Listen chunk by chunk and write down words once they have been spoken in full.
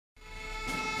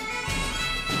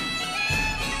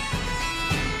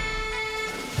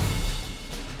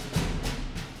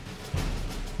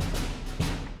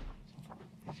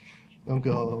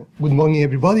Good morning,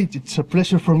 everybody. It's a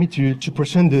pleasure for me to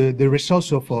present the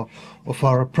results of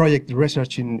our project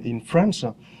research in France.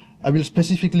 I will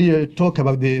specifically talk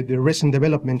about the recent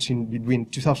developments in between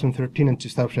 2013 and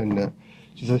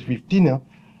 2015.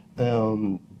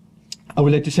 I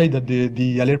would like to say that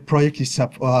the ALERT project is a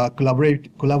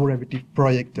collaborative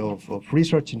project of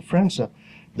research in France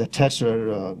that has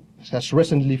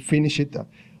recently finished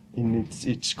in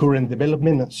its current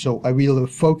development. So I will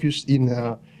focus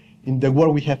in the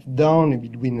work we have done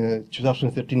between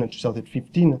 2013 and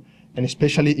 2015, and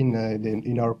especially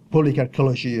in our public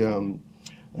archaeology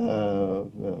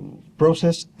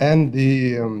process and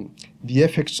the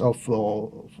effects of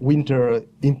winter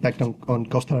impact on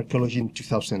coastal archaeology in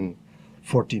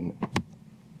 2014.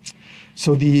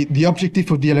 So the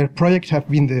objective of the ALERT project have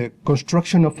been the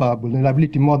construction of a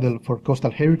vulnerability model for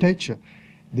coastal heritage,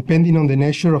 depending on the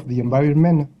nature of the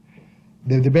environment,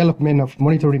 the development of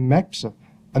monitoring maps,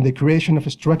 and the creation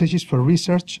of strategies for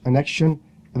research and action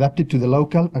adapted to the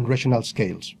local and regional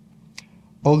scales.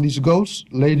 All these goals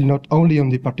lay not only on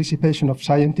the participation of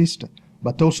scientists,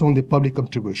 but also on the public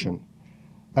contribution.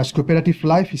 As cooperative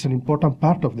life is an important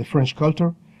part of the French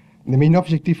culture, the main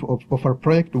objective of our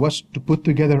project was to put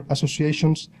together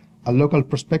associations and local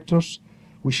prospectors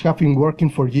which have been working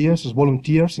for years as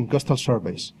volunteers in coastal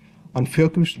surveys, and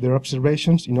focus their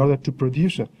observations in order to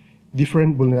produce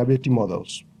different vulnerability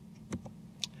models.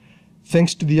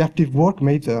 Thanks to the active work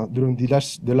made during the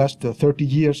last 30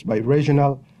 years by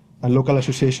regional and local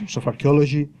associations of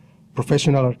archaeology,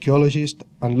 professional archaeologists,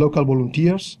 and local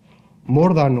volunteers,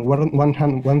 more than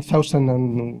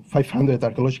 1,500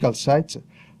 archaeological sites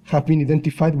have been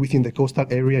identified within the coastal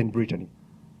area in Brittany.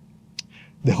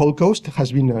 The whole coast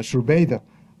has been surveyed,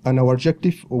 and our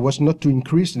objective was not to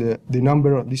increase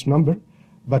this number,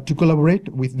 but to collaborate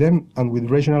with them and with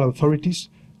regional authorities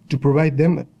to provide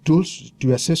them tools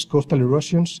to assess coastal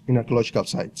erosions in archaeological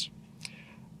sites.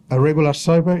 A regular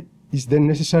survey is then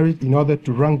necessary in order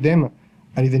to rank them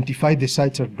and identify the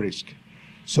sites at risk.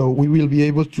 So we will be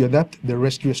able to adapt the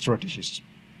rescue strategies.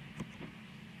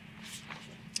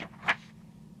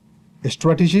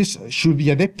 Strategies should be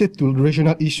adapted to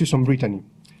regional issues on Brittany.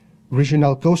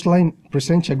 Regional coastline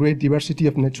presents a great diversity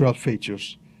of natural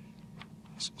features.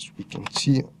 As we can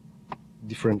see,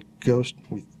 different coast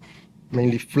with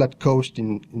mainly flat coast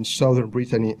in southern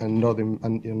Brittany and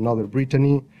northern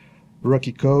Brittany,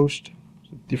 rocky coast,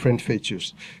 different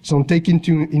features. So taking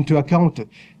into account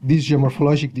this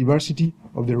geomorphologic diversity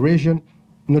of the region,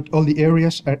 not all the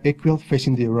areas are equal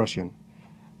facing the erosion.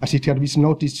 As it has been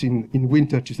noticed in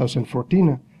winter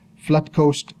 2014, flat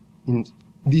coast in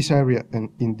this area and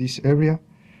in this area,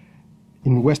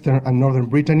 in western and northern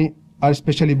Brittany, are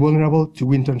especially vulnerable to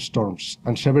winter storms,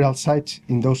 and several sites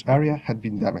in those areas had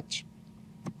been damaged.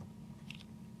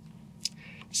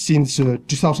 Since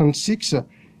 2006,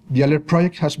 the ALERT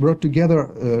project has brought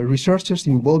together researchers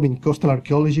involved in coastal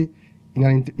archaeology in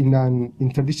an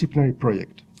interdisciplinary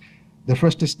project. The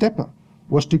first step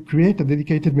was to create a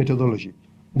dedicated methodology,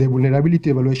 the Vulnerability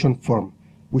Evaluation Form,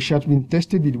 which has been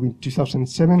tested between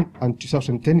 2007 and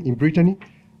 2010 in Brittany,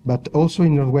 but also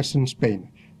in northwestern Spain,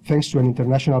 thanks to an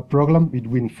international program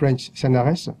between French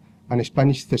CNRS and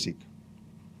Spanish CSIC.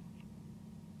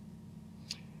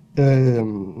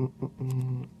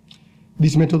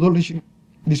 This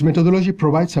methodology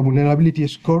provides a vulnerability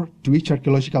score to each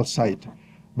archaeological site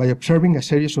by observing a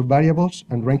series of variables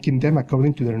and ranking them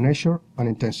according to their nature and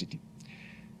intensity.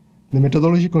 The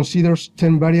methodology considers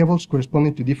 10 variables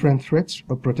corresponding to different threats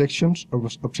or protections or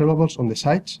observables on the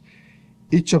sites,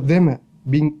 each of them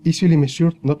being easily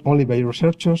measured not only by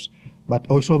researchers, but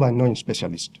also by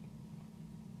non-specialists.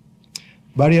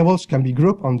 Variables can be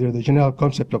grouped under the general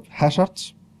concept of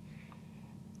hazards,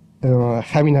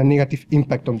 having a negative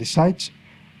impact on the sites,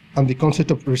 and the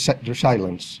concept of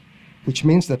resilience, which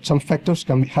means that some factors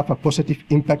can have a positive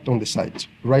impact on the sites,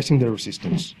 raising the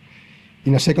resistance.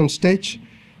 In a second stage,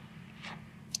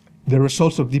 the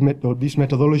results of this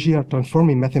methodology are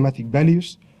transformed in mathematical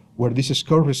values, where this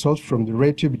score results from the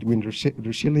ratio between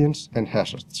resilience and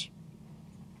hazards.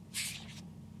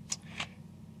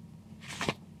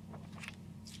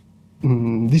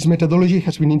 This methodology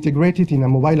has been integrated in a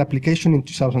mobile application in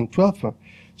 2012,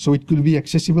 so it could be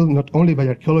accessible not only by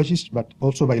archaeologists, but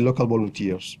also by local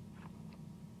volunteers.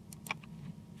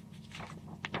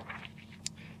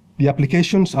 The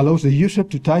application allows the user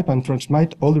to type and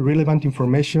transmit all the relevant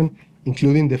information,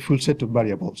 including the full set of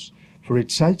variables, for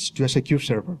its sites to a secure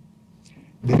server.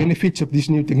 The benefits of this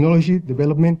new technology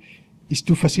development is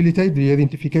to facilitate the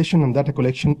identification and data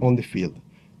collection on the field,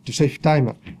 to save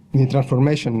time in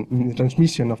the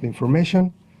transmission of the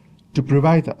information, to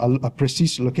provide a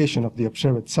precise location of the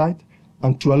observed site,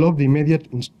 and to allow the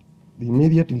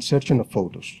immediate insertion of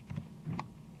photos.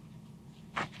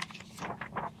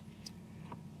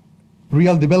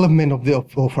 Real development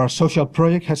of our social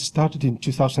project has started in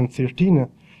 2013,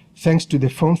 thanks to the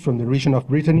funds from the region of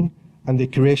Brittany and the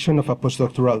creation of a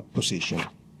postdoctoral position.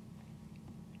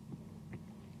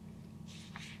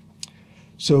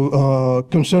 So,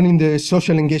 concerning the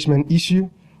social engagement issue,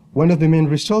 one of the main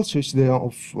results is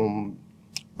of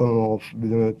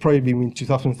the project between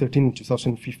 2013 and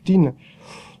 2015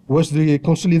 was the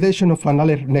consolidation of an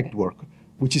alert network,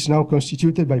 which is now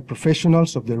constituted by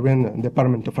professionals of the RENNES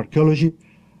Department of Archaeology,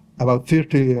 about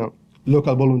 30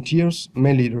 local volunteers,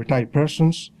 mainly retired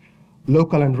persons,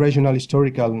 local and regional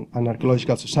historical and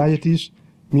archaeological societies,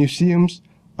 museums,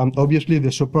 and obviously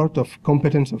the support of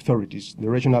competent authorities, the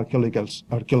Regional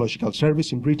Archaeological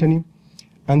Service in Brittany,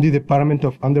 and the Department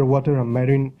of Underwater and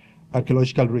Marine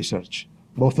Archaeological Research,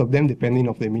 both of them depending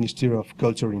on the Ministry of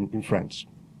Culture in France.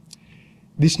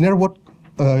 This network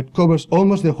covers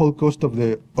almost the whole coast of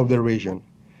the region,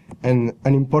 and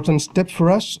an important step for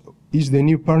us is the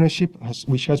new partnership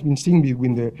which has been seen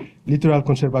between the Littoral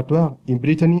Conservatoire in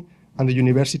Brittany and the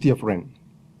University of Rennes.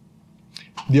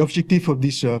 The objective of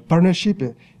this partnership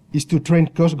is to train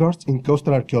coastguards in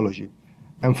coastal archaeology,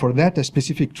 and for that a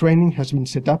specific training has been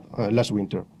set up last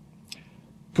winter.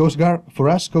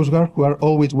 Coastguards who are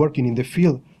always working in the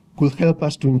field could help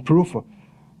us to improve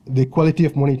the quality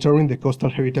of monitoring the coastal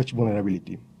heritage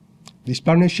vulnerability. This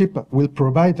partnership will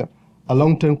provide a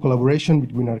long-term collaboration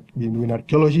between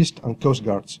archaeologists and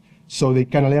coastguards, so they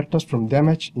can alert us from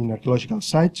damage in archaeological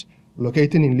sites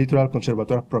located in littoral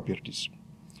conservatoire properties.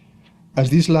 As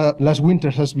this last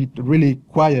winter has been really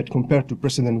quiet compared to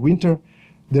precedent winter,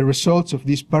 the results of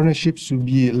this partnership should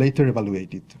be later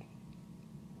evaluated.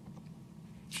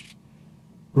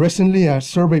 Recently, a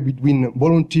survey between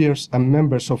volunteers and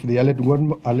members of the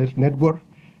alert network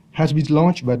has been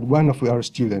launched by one of our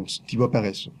students, Thibaut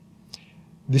Perez.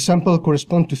 The sample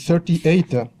corresponds to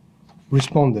 38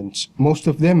 respondents, most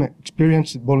of them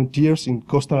experienced volunteers in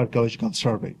coastal archaeological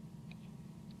survey.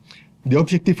 The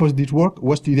objective of this work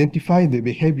was to identify the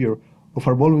behavior of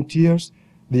our volunteers,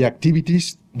 their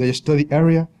activities, their study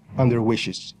area, and their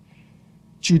wishes.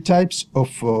 Two types of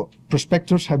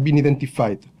prospectors have been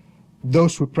identified: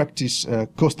 those who practice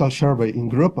coastal survey in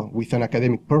group with an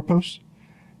academic purpose,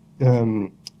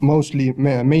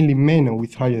 mainly men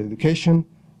with higher education,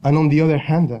 and on the other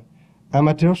hand,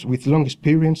 amateurs with long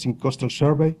experience in coastal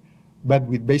survey, but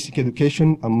with basic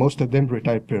education, and most of them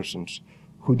retired persons,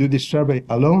 who do this survey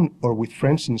alone or with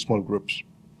friends in small groups.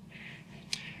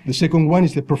 The second one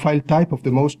is the profile type of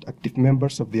the most active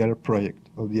members of the alert project,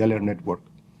 of the alert network.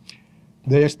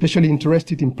 They are especially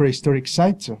interested in prehistoric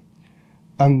sites,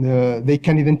 and they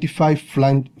can identify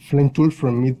flint tools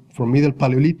from Middle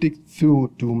Paleolithic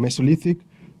through to Mesolithic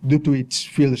due to its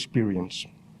field experience.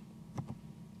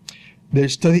 Their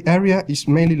study area is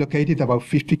mainly located about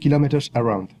 50 kilometers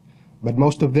around, but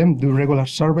most of them do regular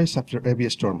surveys after every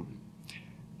storm.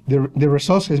 The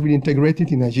results has been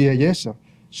integrated in a GIS,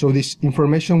 so this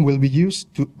information will be used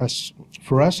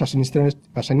for us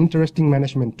as an interesting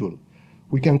management tool.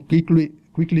 We can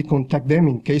quickly contact them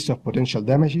in case of potential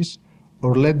damages,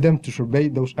 or let them to survey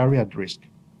those areas at risk.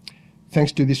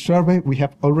 Thanks to this survey, we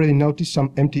have already noticed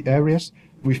some empty areas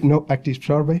with no active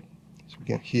survey. So we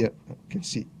can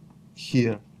see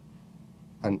here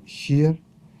and here,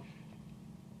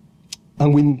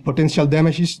 and with potential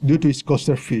damages due to its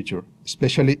coastal feature,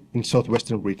 especially in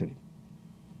southwestern Brittany.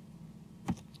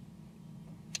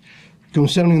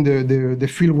 Concerning the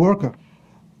field work,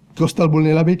 coastal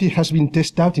vulnerability has been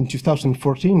tested out in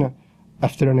 2014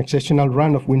 after an exceptional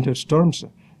run of winter storms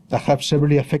that have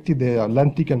severely affected the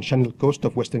Atlantic and Channel coast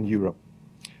of Western Europe.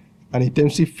 An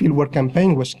intensive fieldwork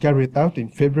campaign was carried out in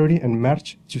February and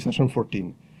March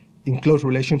 2014, in close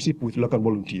relationship with local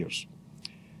volunteers.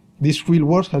 These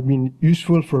fieldworks have been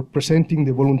useful for presenting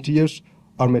the volunteers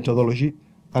our methodology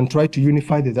and try to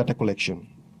unify the data collection.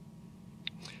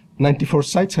 94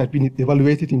 sites have been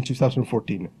evaluated in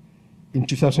 2014. In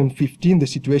 2015, the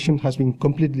situation has been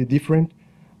completely different,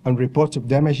 and reports of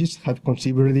damages have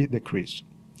considerably decreased.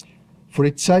 For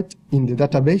each site in the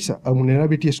database, a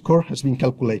vulnerability score has been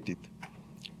calculated.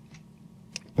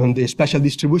 And the spatial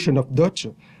distribution of dots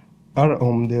are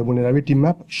on the vulnerability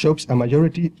map shows a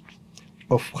majority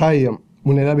of high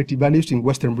vulnerability values in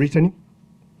Western Brittany.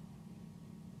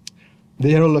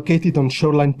 They are all located on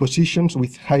shoreline positions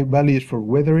with high values for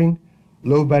weathering,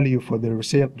 low value for the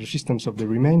resistance of the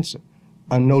remains,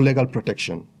 and no legal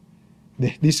protection.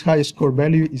 This high score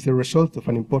value is the result of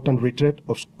an important retreat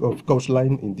of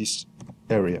coastline in this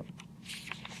area.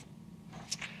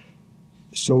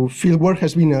 So fieldwork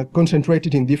has been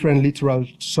concentrated in different littoral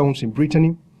zones in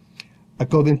Brittany,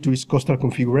 according to its coastal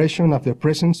configuration of the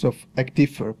presence of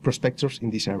active prospectors in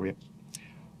this area.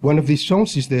 One of these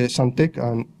zones is the Santec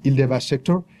and Ile-de-Basse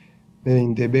sector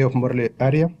in the Bay of Morlaix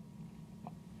area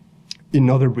in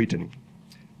northern Brittany,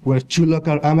 where two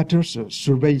local amateurs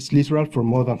survey its littoral for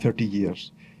more than 30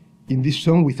 years. In this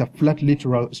zone, with a flat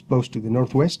littoral exposed to the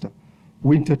northwest,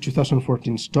 winter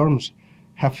 2014 storms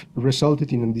have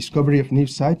resulted in the discovery of new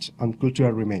sites and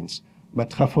cultural remains,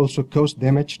 but have also caused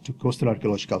damage to coastal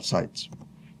archaeological sites.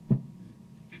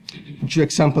 Two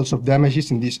examples of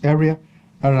damages in this area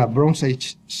are a Bronze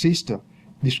Age cyst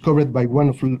discovered by one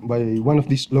of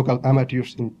these local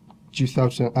amateurs in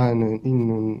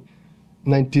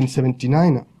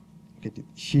 1979,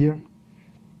 here,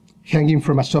 hanging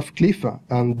from a soft cliff,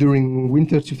 and during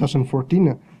winter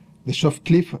 2014, the soft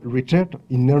cliff retreated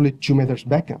in nearly 2 meters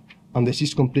back, and the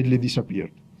cyst completely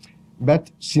disappeared.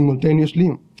 But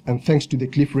simultaneously, and thanks to the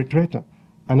cliff retreat,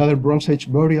 another Bronze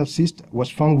Age burial cyst was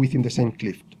found within the same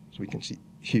cliff. So we can see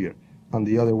here, and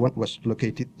the other one was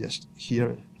located just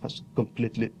here, has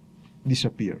completely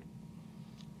disappeared.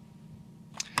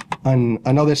 And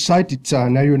another site, it's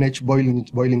an Iron Age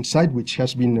boiling site, which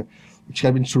has been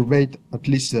surveyed at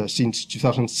least since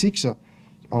 2006.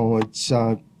 It's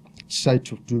a site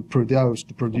to produce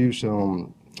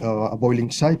a boiling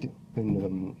site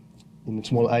in a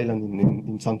small island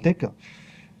in Santec.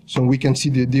 So we can see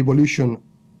the evolution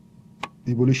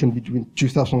between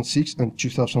 2006 and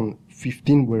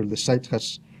 2015, where the site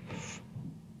has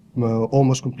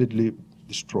almost completely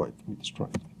destroyed.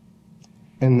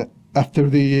 And after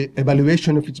the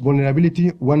evaluation of its vulnerability,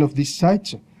 one of these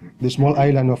sites, the small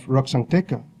island of Rock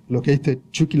Santec, located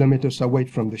 2 kilometers away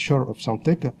from the shore of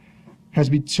Santec, has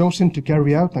been chosen to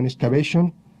carry out an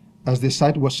excavation as the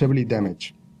site was severely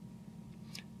damaged.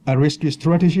 A rescue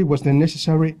strategy was then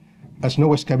necessary, as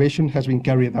no excavation has been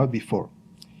carried out before,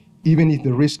 even if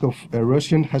the risk of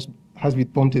erosion has been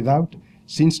pointed out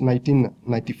since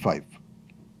 1995.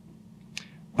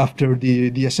 After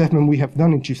the assessment we have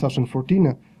done in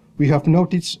 2014, we have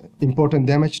noticed important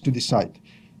damage to the site,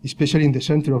 especially in the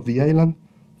center of the island,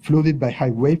 flooded by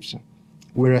high waves,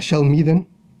 where a shell midden,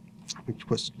 which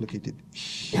was located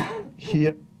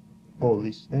here, all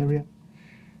this area,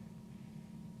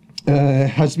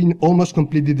 has been almost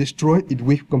completely destroyed if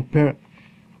we compare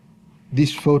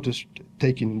these photos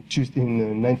taken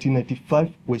in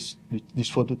 1995 with this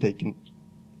photo taken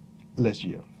last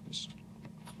year.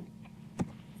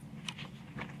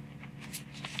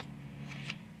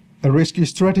 A rescue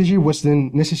strategy was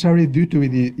then necessary due to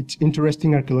its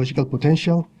interesting archaeological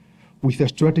potential, with a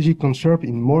strategy conserved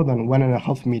in more than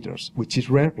 1.5 meters, which is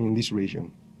rare in this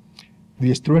region.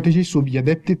 The strategy should be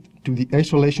adapted to the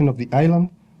isolation of the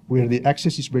island, where the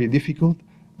access is very difficult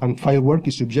and fieldwork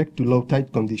is subject to low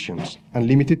tide conditions and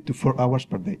limited to 4 hours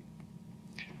per day.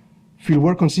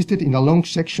 Fieldwork consisted in a long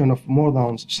section of more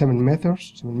than 7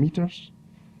 meters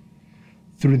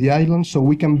through the island, so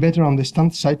we can better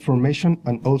understand site formation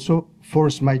and also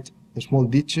forest small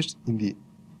ditches in the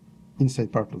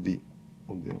inside part of the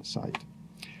site.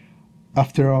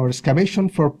 After our excavation,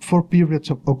 4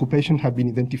 periods of occupation have been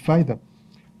identified.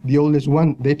 The oldest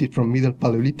one dated from Middle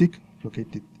Paleolithic,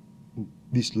 located at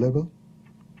this level.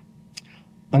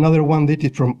 Another one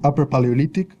dated from Upper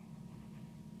Paleolithic,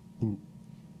 in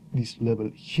this level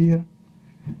here.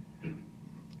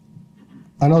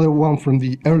 Another one from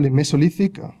the early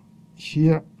Mesolithic,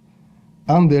 here.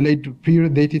 And the later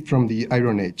period dated from the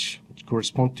Iron Age, which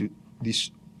correspond to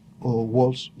these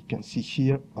walls you can see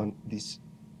here on this,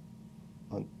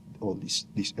 on all this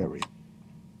area.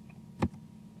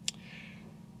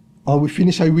 We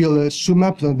finish, I will sum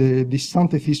up the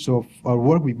synthesis of our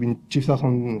work between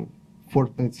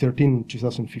 2013 and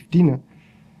 2015,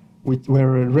 where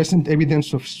recent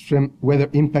evidence of extreme weather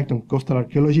impact on coastal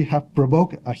archaeology have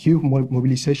provoked a huge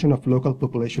mobilization of local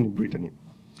population in Brittany,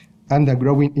 and a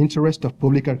growing interest of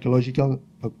public archaeological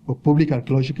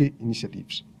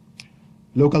initiatives.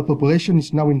 Local population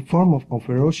is now informed of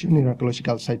erosion in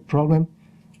archaeological site problem,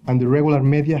 and the regular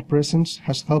media presence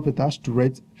has helped us to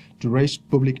raise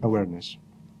public awareness.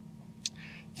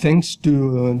 Thanks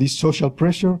to this social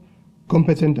pressure,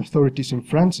 competent authorities in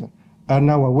France are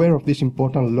now aware of this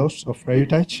important loss of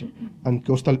heritage, and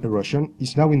coastal erosion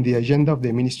is now in the agenda of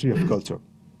the Ministry of Culture.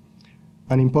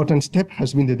 An important step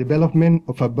has been the development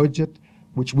of a budget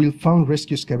which will fund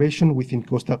rescue excavation within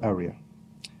coastal area,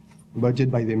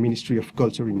 budget by the Ministry of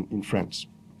Culture in France.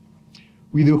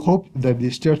 We do hope that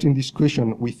the starting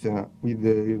discussion with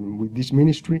this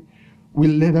ministry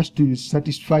will lead us to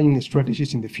satisfying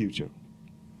strategies in the future.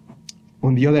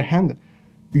 On the other hand,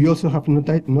 We also have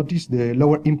noticed the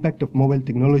lower impact of mobile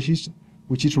technologies,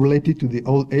 which is related to the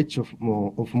old age of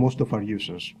most of our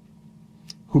users,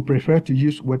 who prefer to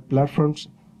use web platforms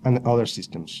and other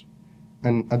systems.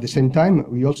 And at the same time,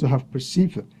 we also have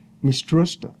perceived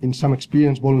mistrust in some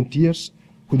experienced volunteers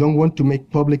who don't want to make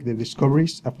public the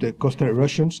discoveries after coastal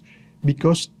erosions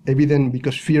because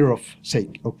fear of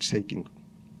shaking.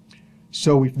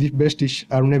 So if these vestiges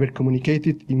are never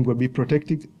communicated, it will be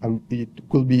protected and it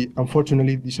could be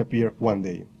unfortunately disappear one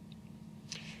day.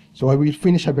 So I will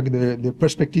finish up the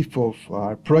perspective of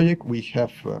our project. We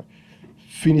have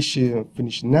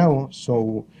finished now.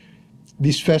 So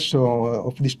this phase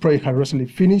of this project has recently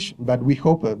finished, but we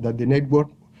hope that the network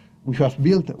we have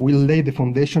built will lay the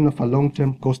foundation of a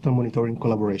long-term coastal monitoring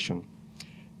collaboration.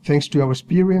 Thanks to our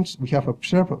experience, we have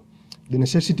observed the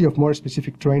necessity of more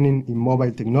specific training in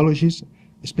mobile technologies,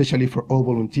 especially for all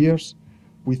volunteers,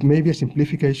 with maybe a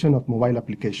simplification of mobile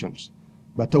applications,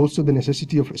 but also the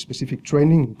necessity of specific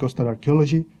training in coastal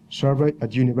archaeology, survey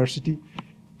at university,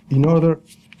 in order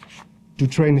to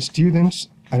train students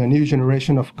and a new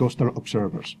generation of coastal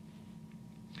observers.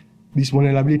 This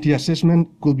vulnerability assessment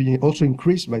could be also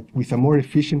increased with a more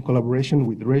efficient collaboration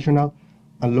with regional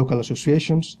and local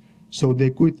associations, so they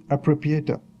could appropriate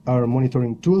our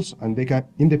monitoring tools and they can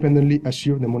independently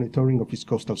assure the monitoring of its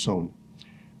coastal zone.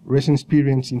 Recent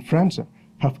experience in France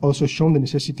have also shown the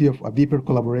necessity of a deeper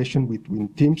collaboration between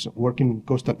teams working in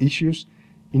coastal issues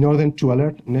in order to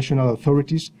alert national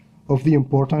authorities of the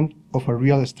importance of a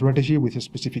real strategy with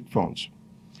specific funds.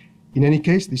 In any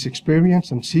case, this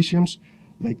experience and sessions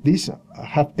like this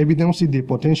have evidenced the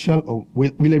potential, or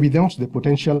will evidence the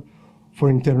potential for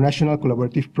international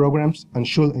collaborative programs and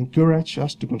should encourage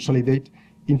us to consolidate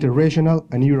interregional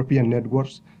and European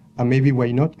networks, and maybe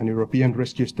why not an European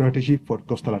rescue strategy for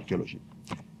coastal archaeology.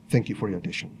 Thank you for your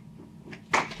attention.